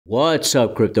What's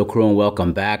up, Crypto Crew, and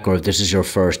welcome back. Or if this is your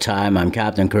first time, I'm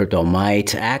Captain Crypto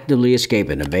Mite, actively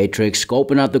escaping the matrix,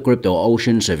 scoping out the crypto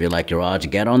ocean. So if you like your odds,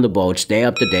 get on the boat, stay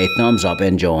up to date, thumbs up,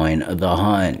 and join the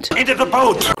hunt. Into the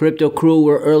boat! Crypto Crew,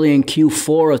 we're early in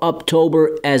Q4 of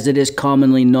October, as it is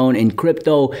commonly known in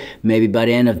crypto. Maybe by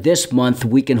the end of this month,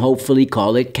 we can hopefully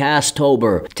call it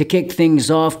Kastober. To kick things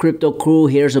off, Crypto Crew,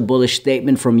 here's a bullish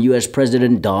statement from US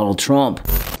President Donald Trump.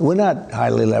 We're not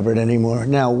highly levered anymore.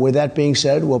 Now, with that being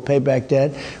said, we'll pay back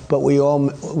debt, but we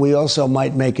also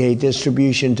might make a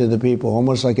distribution to the people,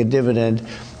 almost like a dividend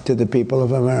to the people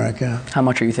of America. How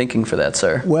much are you thinking for that,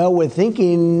 sir? Well, we're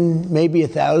thinking maybe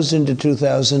 $1,000 to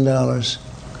 $2,000.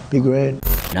 Be great.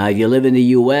 Now, if you live in the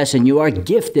U.S. and you are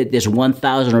gifted this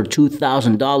 $1,000 or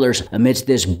 $2,000 amidst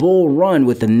this bull run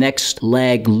with the next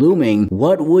leg looming,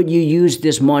 what would you use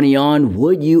this money on?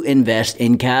 Would you invest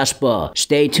in Kaspa?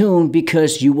 Stay tuned,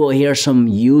 because you will hear some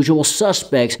usual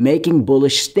suspects making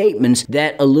bullish statements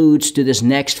that alludes to this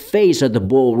next phase of the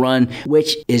bull run,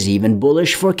 which is even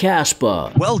bullish for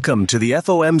Kaspa. Welcome to the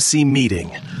FOMC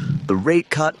meeting. The rate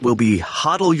cut will be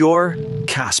hodl your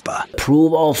Kaspa.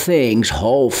 Prove all things,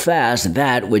 hold fast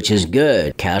that which is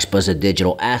good. Kaspa is a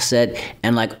digital asset,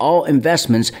 and like all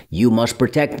investments, you must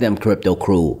protect them, Crypto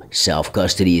Crew.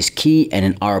 Self-custody is key, and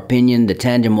in our opinion, the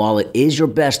Tangent wallet is your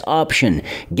best option.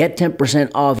 Get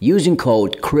 10% off using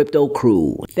code Crypto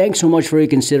Crew. Thanks so much for your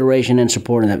consideration and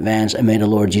support in advance, and may the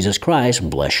Lord Jesus Christ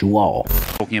bless you all.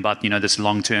 Talking about, this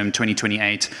long-term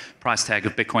 2028 price tag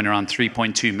of Bitcoin around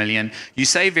 3.2 million. You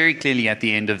say very clearly at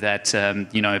the end of that,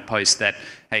 post that,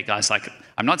 hey guys,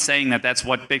 I'm not saying that that's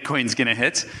what Bitcoin's going to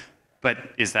hit, but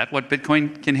is that what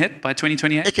Bitcoin can hit by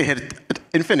 2028? It can hit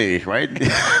infinity, right?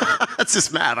 That's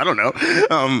just math. I don't know.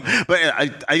 But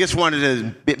I just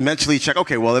wanted to mentally check,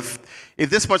 okay, well, if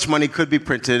this much money could be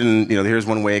printed, and here's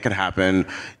one way it could happen,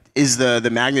 is the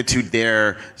magnitude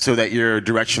there so that you're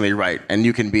directionally right, and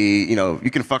you can be, you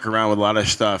can fuck around with a lot of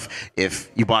stuff. If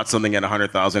you bought something at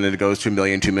 100,000 and it goes to 1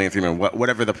 million, 2 million, 3 million,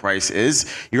 whatever the price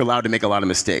is, you're allowed to make a lot of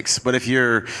mistakes. But if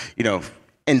you're,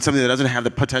 and something that doesn't have the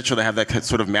potential to have that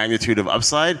sort of magnitude of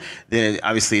upside, then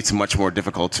obviously it's much more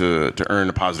difficult to earn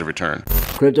a positive return.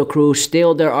 Crypto Crew,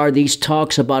 still there are these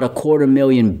talks about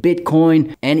 250,000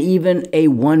 Bitcoin and even a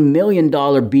 $1 million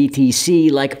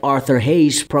BTC like Arthur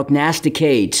Hayes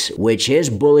prognosticates, which is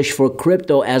bullish for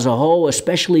crypto as a whole,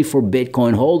 especially for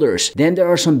Bitcoin holders. Then there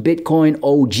are some Bitcoin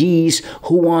OGs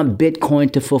who want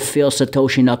Bitcoin to fulfill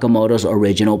Satoshi Nakamoto's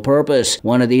original purpose.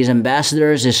 One of these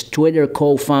ambassadors is Twitter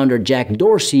co-founder Jack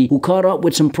Dorsey, who caught up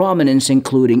with some prominence,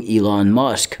 including Elon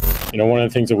Musk. One of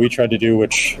the things that we tried to do,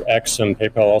 which X and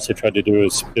PayPal also tried to do,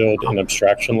 is build an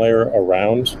abstraction layer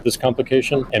around this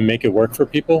complication and make it work for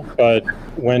people. But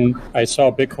when I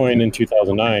saw Bitcoin in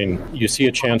 2009, you see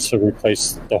a chance to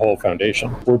replace the whole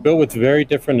foundation. We're built with very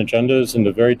different agendas in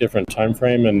a very different time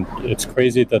frame, and it's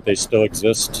crazy that they still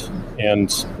exist, and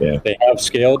they have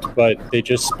scaled, but they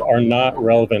just are not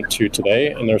relevant to today,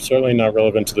 and they're certainly not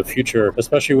relevant to the future,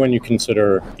 especially when you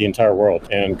consider the entire world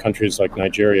and countries like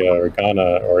Nigeria or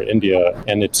Ghana or India,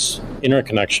 and its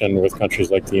interconnection with countries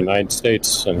like the United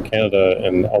States and Canada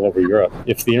and all over Europe.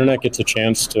 If the internet gets a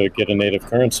chance to get a native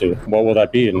currency, what will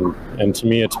that be? And to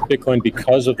me, it's Bitcoin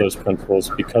because of those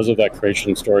principles, because of that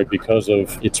creation story, because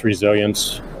of its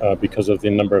resilience, because of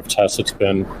the number of tests it's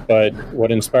been. But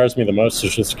what inspires me the most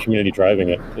is just the community driving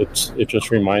it. It just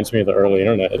reminds me of the early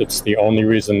internet. It's the only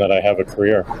reason that I have a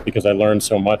career, because I learned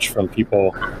so much from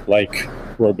people like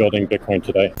who are building Bitcoin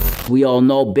today. We all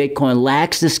know Bitcoin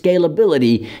lacks the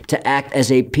scalability to act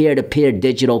as a peer-to-peer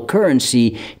digital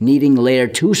currency, needing layer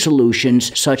 2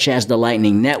 solutions such as the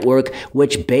Lightning Network,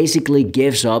 which basically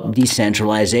gives up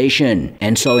decentralization.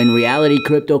 And so in reality,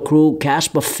 Crypto Crew,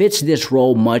 Kaspa fits this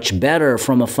role much better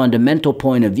from a fundamental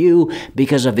point of view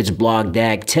because of its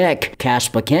blockdag tech.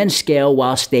 Kaspa can scale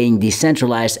while staying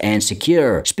decentralized and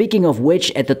secure. Speaking of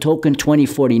which, at the Token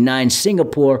 2049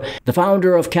 Singapore, the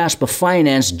founder of Kaspa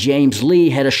Finance, James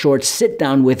Lee, had a short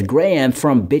sit-down with Graham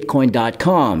from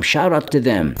Bitcoin.com. Shout out to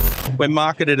them. We're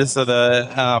marketed as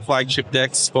the flagship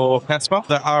DEX for Kaspa.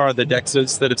 There are other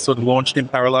DEXs that have sort of launched in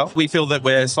parallel. We feel that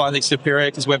we're slightly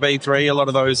superior because we're V3. A lot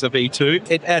of those are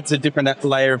V2. It adds a different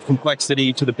layer of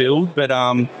complexity to the build, but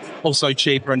also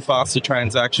cheaper and faster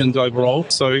transactions overall.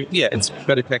 So yeah, it's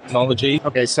better technology.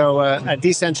 Okay, so a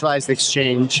decentralized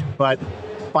exchange, but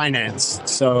finance.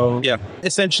 So yeah,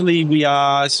 essentially we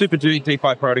are super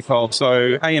DeFi protocol.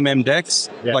 So AMM DEX,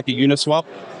 like a Uniswap.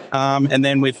 And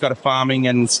then we've got a farming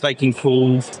and staking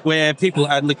pool where people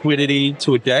add liquidity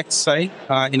to a DEX, say,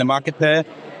 in a market pair.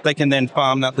 they can then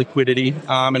farm that liquidity,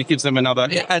 and it gives them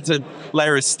it adds a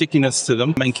layer of stickiness to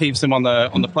them and keeps them on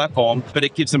the platform, but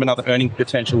it gives them another earning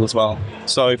potential as well.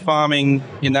 So farming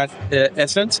in that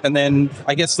essence, and then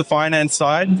I guess the finance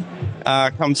side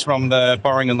comes from the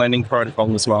borrowing and lending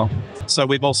protocol as well. So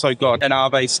we've also got an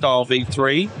Aave style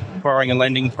V3 borrowing and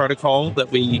lending protocol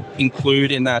that we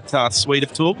include in that suite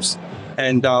of tools,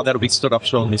 and that'll be stood up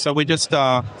shortly. So we're just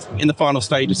in the final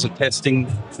stages of testing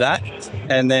that,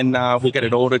 and then we'll get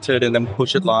it audited and then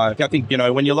push it live. I think,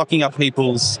 when you're locking up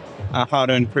people's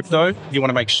hard-earned crypto, you want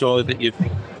to make sure that you've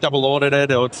double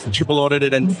audited or triple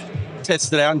audited and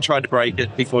test it out and try to break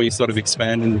it before you sort of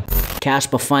expand.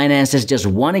 Kaspa Finance is just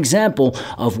one example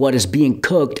of what is being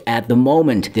cooked at the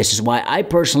moment. This is why I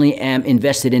personally am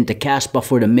invested into Kaspa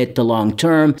for the mid to long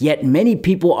term, yet many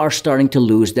people are starting to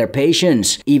lose their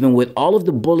patience, even with all of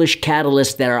the bullish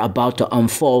catalysts that are about to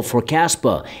unfold for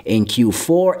Kaspa in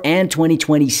Q4 and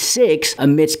 2026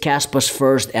 amidst Kaspa's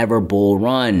first ever bull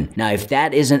run. Now, if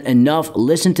that isn't enough,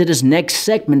 listen to this next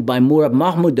segment by Murad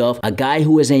Mahmudov, a guy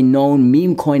who is a known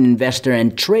meme coin investor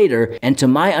and trader, and to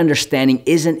my understanding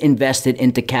isn't invested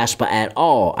into Kaspa at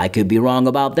all. I could be wrong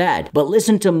about that. But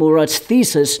listen to Murad's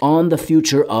thesis on the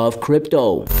future of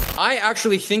crypto. I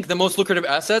actually think the most lucrative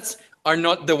assets are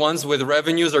not the ones with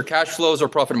revenues or cash flows or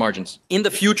profit margins. In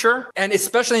the future, and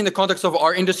especially in the context of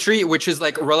our industry, which is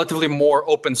like relatively more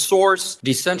open source,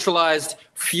 decentralized,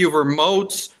 fewer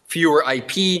moats, fewer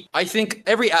IP, I think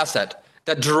every asset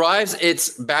that derives its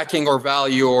backing or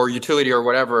value or utility or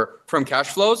whatever from cash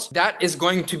flows, that is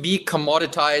going to be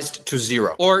commoditized to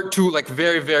zero or to like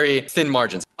very, very thin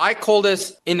margins. I call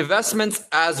this investments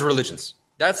as religions.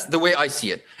 That's the way I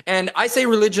see it. And I say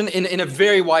religion in a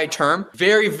very wide term,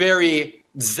 very, very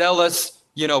zealous,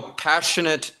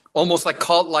 passionate, almost like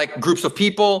cult-like groups of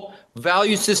people,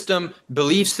 value system,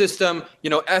 belief system,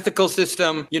 ethical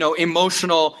system,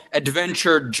 emotional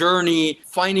adventure, journey,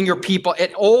 finding your people,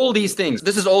 and all these things.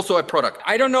 This is also a product.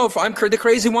 I don't know if I'm the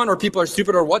crazy one or people are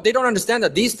stupid or what. They don't understand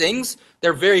that these things,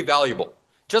 they're very valuable.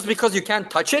 Just because you can't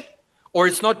touch it or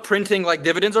it's not printing like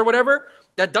dividends or whatever,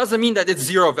 that doesn't mean that it's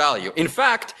zero value. In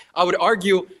fact, I would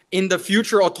argue in the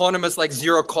future autonomous like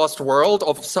zero cost world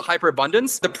of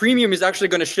hyperabundance, the premium is actually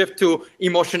going to shift to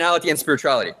emotionality and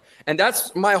spirituality. And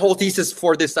that's my whole thesis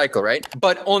for this cycle, right?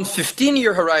 But on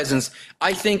 15-year horizons,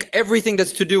 I think everything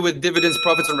that's to do with dividends,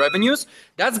 profits, and revenues,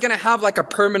 that's going to have like a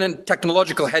permanent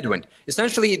technological headwind.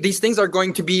 Essentially, these things are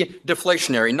going to be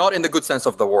deflationary, not in the good sense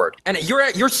of the word. And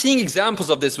you're seeing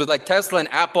examples of this with like Tesla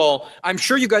and Apple. I'm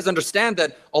sure you guys understand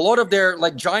that a lot of their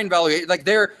like giant value, like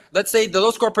let's say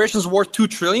those corporations worth $2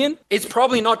 trillion, it's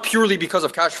probably not purely because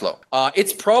of cash flow.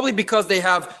 It's probably because they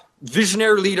have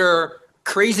visionary leader,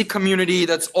 crazy community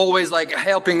that's always like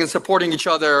helping and supporting each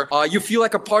other. You feel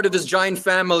like a part of this giant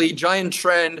family, giant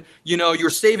trend, you're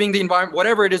saving the environment,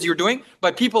 whatever it is you're doing,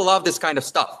 but people love this kind of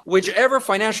stuff. Whichever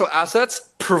financial assets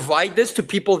provide this to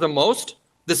people the most,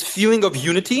 this feeling of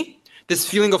unity, this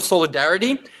feeling of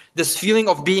solidarity, this feeling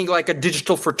of being like a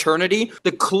digital fraternity,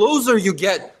 the closer you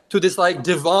get to this like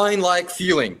divine-like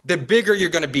feeling, the bigger you're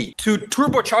going to be. To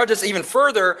turbocharge this even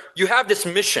further, you have this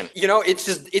mission.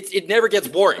 It never gets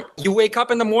boring. You wake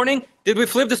up in the morning, did we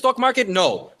flip the stock market?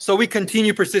 No. So we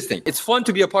continue persisting. It's fun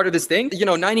to be a part of this thing.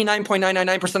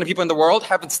 99.999% of people in the world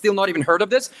haven't still not even heard of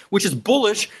this, which is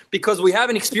bullish because we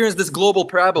haven't experienced this global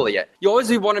parabola yet. You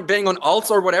always want to betting on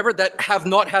alts or whatever that have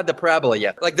not had the parabola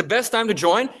yet. Like the best time to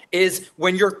join is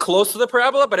when you're close to the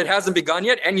parabola, but it hasn't begun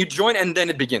yet, and you join and then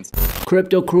it begins.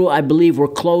 Crypto crew, I believe we're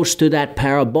close to that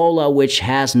parabola which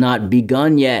has not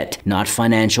begun yet. Not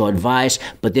financial advice,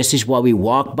 but this is why we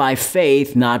walk by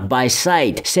faith, not by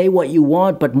sight. Say what you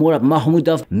want, but Murad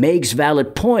Mahmudov makes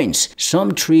valid points.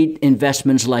 Some treat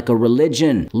investments like a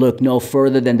religion. Look no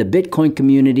further than the Bitcoin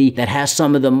community that has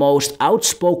some of the most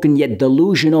outspoken yet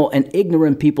delusional and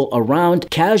ignorant people around,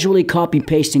 casually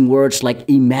copy-pasting words like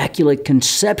immaculate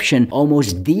conception,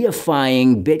 almost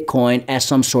deifying Bitcoin as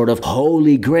some sort of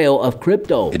holy grail of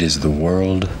crypto. It is the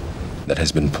world that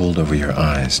has been pulled over your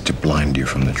eyes to blind you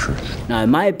from the truth. Now, in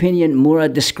my opinion,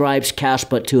 Murad describes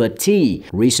Kaspa to a T.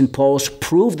 Recent polls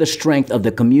prove the strength of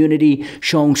the community,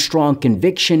 showing strong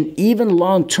conviction, even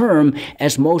long-term,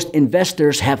 as most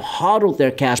investors have hodled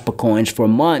their Kaspa coins for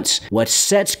months. What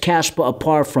sets Kaspa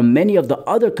apart from many of the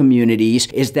other communities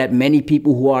is that many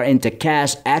people who are into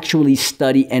Kas actually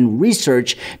study and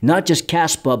research not just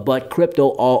Kaspa, but crypto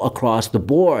all across the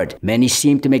board. Many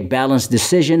seem to make balanced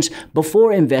decisions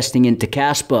before investing into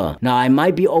Kaspa. Now, I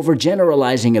might be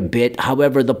overgeneralizing a bit.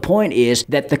 However, the point is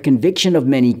that the conviction of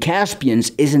many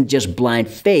Kaspians isn't just blind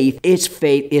faith. Its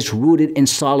faith is rooted in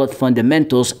solid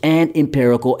fundamentals and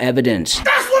empirical evidence.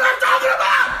 That's what I'm talking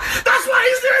about! That's why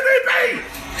he's there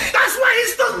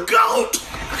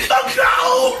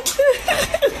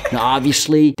Now,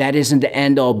 obviously, that isn't the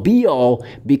end-all be-all,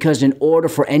 because in order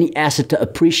for any asset to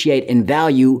appreciate in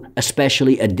value,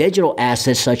 especially a digital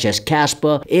asset such as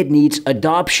Kaspa, it needs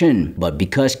adoption. But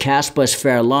because Kaspa is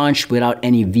fair launched without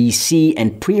any VC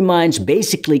and pre-mines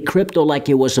basically crypto like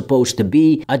it was supposed to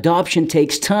be, adoption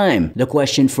takes time. The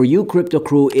question for you, crypto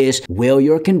crew, is will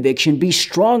your conviction be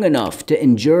strong enough to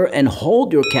endure and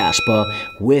hold your Kaspa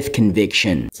with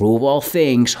conviction? Prove all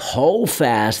things, hold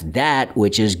fast that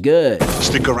which is good.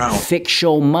 Stick around. Fix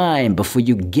your mind before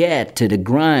you get to the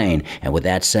grind. And with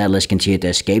that said, let's continue to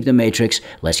escape the matrix.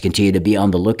 Let's continue to be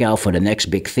on the lookout for the next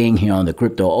big thing here on the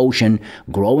crypto ocean.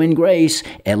 Grow in grace,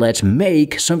 and let's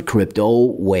make some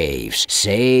crypto waves.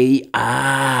 Say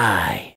aye.